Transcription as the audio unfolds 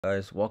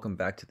Guys, welcome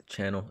back to the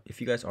channel. If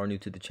you guys are new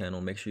to the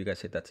channel, make sure you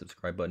guys hit that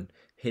subscribe button,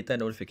 hit that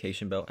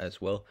notification bell as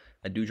well.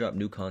 I do drop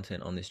new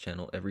content on this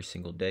channel every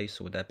single day.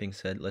 So with that being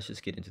said, let's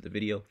just get into the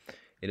video.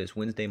 It is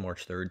Wednesday,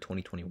 March 3rd,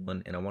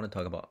 2021, and I want to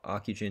talk about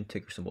Occugen,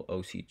 ticker symbol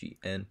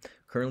OCGN,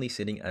 currently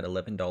sitting at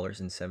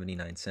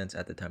 $11.79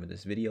 at the time of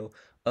this video,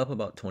 up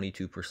about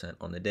 22%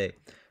 on the day.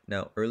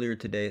 Now, earlier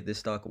today, this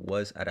stock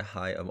was at a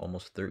high of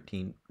almost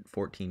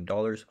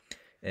 $14.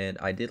 And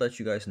I did let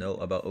you guys know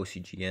about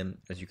Ocgn.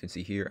 As you can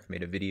see here, I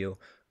made a video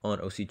on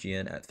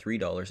Ocgn at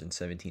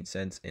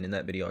 $3.17. And in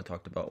that video, I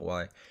talked about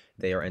why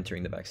they are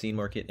entering the vaccine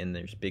market and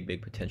there's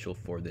big potential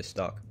for this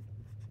stock.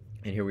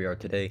 And here we are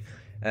today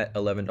at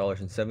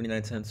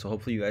 $11.79. So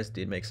hopefully you guys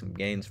did make some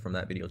gains from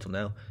that video till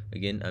now.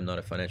 Again, I'm not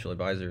a financial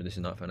advisor. This is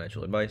not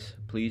financial advice.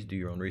 Please do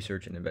your own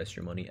research and invest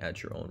your money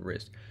at your own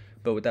risk.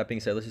 But with that being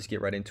said, let's just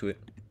get right into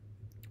it.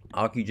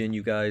 Occugen,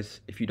 you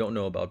guys, if you don't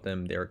know about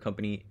them, they're a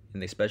company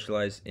and they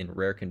specialize in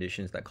rare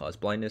conditions that cause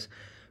blindness.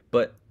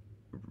 But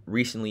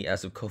recently,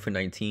 as of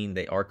COVID-19,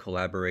 they are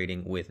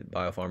collaborating with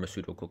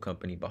biopharmaceutical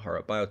company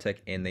Bharat Biotech,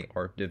 and they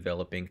are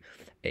developing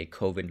a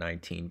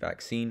COVID-19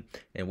 vaccine,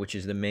 and which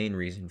is the main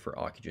reason for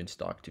Occugen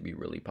stock to be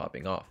really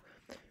popping off.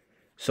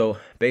 So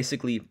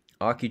basically,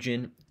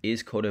 Occugen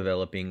is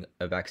co-developing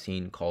a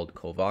vaccine called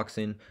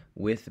Covaxin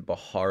with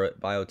Bharat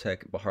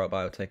Biotech. Bharat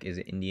Biotech is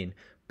an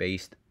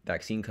Indian-based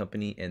vaccine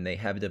company, and they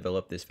have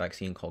developed this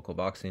vaccine called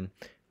Covaxin,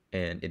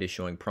 and it is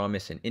showing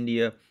promise in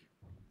India.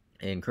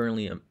 And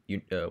currently,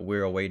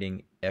 we're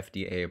awaiting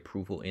FDA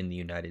approval in the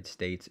United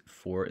States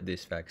for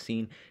this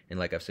vaccine. And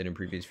like I've said in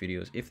previous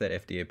videos, if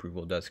that FDA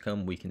approval does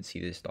come, we can see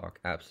this stock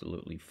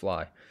absolutely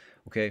fly.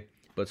 Okay,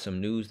 but some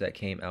news that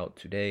came out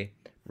today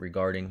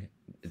regarding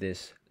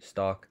this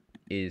stock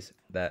is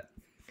that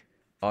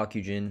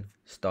Occugen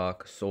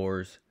stock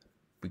soars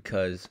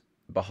because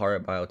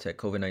Bharat Biotech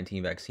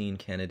COVID-19 vaccine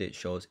candidate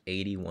shows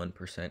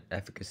 81%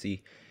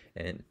 efficacy.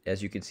 And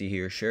as you can see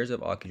here, shares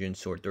of Occugen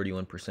soared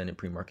 31% in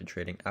pre-market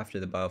trading after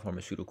the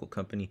biopharmaceutical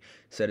company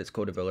said its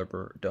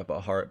co-developer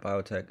Bharat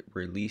Biotech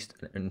released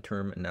an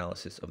interim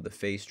analysis of the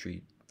phase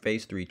 3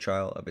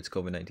 trial of its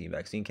COVID-19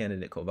 vaccine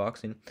candidate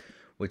Covaxin,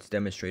 which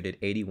demonstrated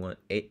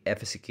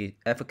efficacy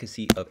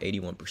of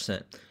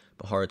 81%.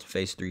 Bharat's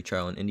phase 3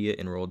 trial in India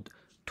enrolled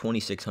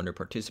 2,600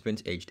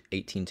 participants aged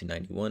 18 to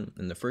 91,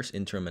 and the first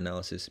interim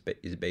analysis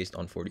is based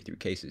on 43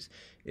 cases.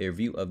 A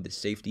review of the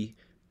safety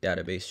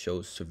database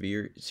shows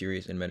severe,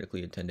 serious, and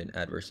medically attendant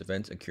adverse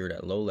events occurred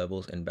at low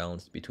levels and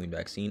balanced between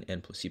vaccine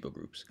and placebo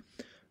groups.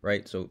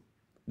 Right, so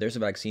there's a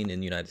vaccine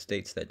in the United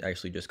States that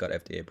actually just got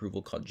FDA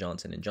approval called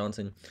Johnson &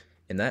 Johnson,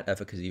 and that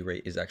efficacy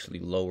rate is actually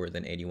lower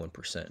than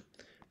 81%.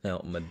 Now,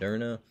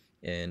 Moderna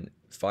and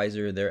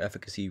Pfizer, their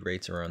efficacy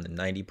rates are around the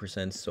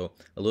 90%, so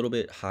a little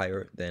bit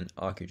higher than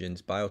Occugen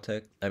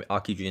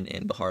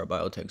and Bharat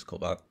Biotech's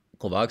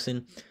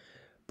Covaxin.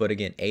 But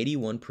again,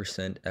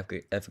 81%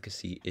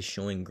 efficacy is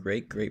showing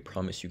great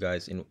promise, you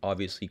guys, and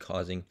obviously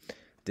causing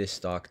this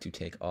stock to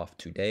take off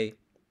today.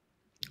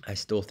 I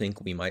still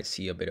think we might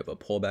see a bit of a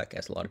pullback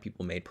as a lot of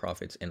people made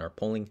profits and are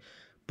pulling,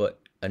 but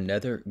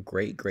another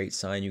great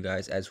sign, you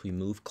guys, as we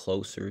move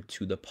closer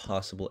to the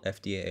possible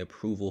FDA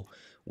approval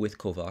with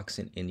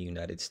Covaxin in the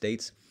United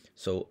States.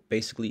 So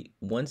basically,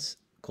 once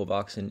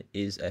Covaxin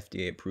is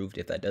FDA approved,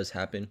 if that does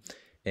happen,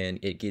 and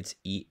it gets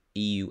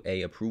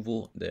EUA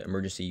approval, the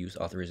emergency use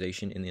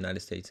authorization in the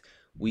United States,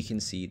 we can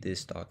see this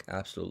stock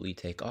absolutely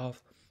take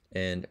off.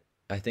 And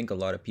I think a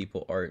lot of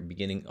people are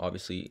beginning,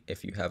 obviously,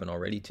 if you haven't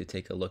already, to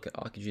take a look at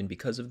Occugen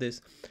because of this.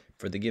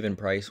 For the given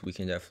price, we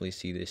can definitely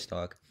see this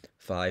stock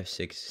 5,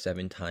 6,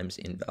 7 times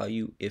in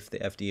value if the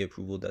FDA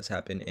approval does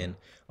happen. And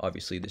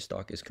obviously, this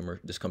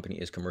company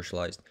is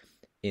commercialized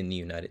in the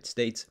United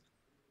States.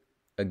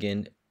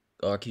 Again,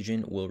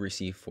 Occugen will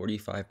receive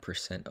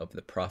 45% of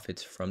the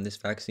profits from this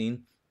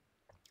vaccine.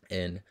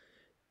 And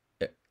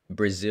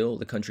Brazil,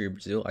 the country of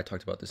Brazil, I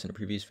talked about this in a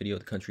previous video,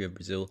 the country of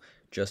Brazil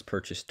just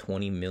purchased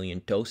 20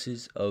 million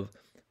doses of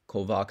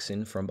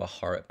Covaxin from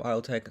Bharat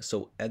Biotech.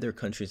 So other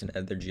countries and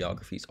other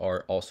geographies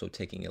are also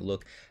taking a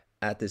look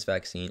at this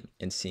vaccine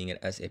and seeing it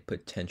as a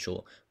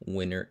potential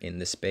winner in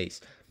the space.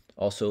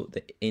 Also,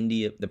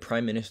 the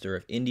Prime Minister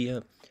of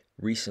India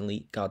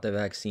recently got the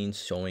vaccine,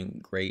 showing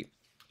great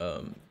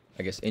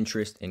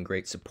interest and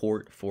great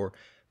support for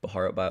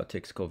Bharat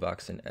Biotech's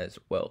Covaxin as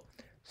well.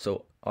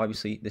 So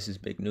obviously, this is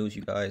big news,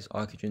 you guys.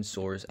 Occugen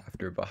soars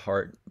after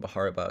Bharat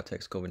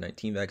Biotech's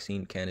COVID-19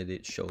 vaccine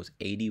candidate shows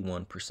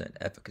 81%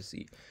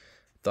 efficacy.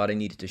 Thought I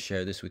needed to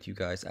share this with you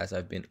guys as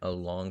I've been a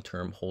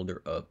long-term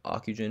holder of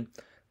Occugen.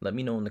 Let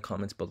me know in the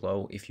comments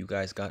below if you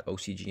guys got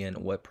Ocgn,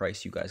 what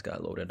price you guys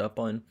got loaded up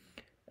on.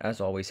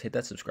 As always, hit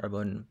that subscribe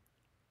button,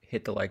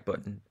 hit the like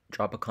button,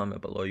 drop a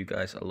comment below, you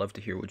guys. I'd love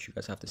to hear what you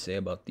guys have to say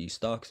about these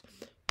stocks.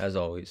 As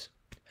always,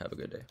 have a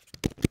good day.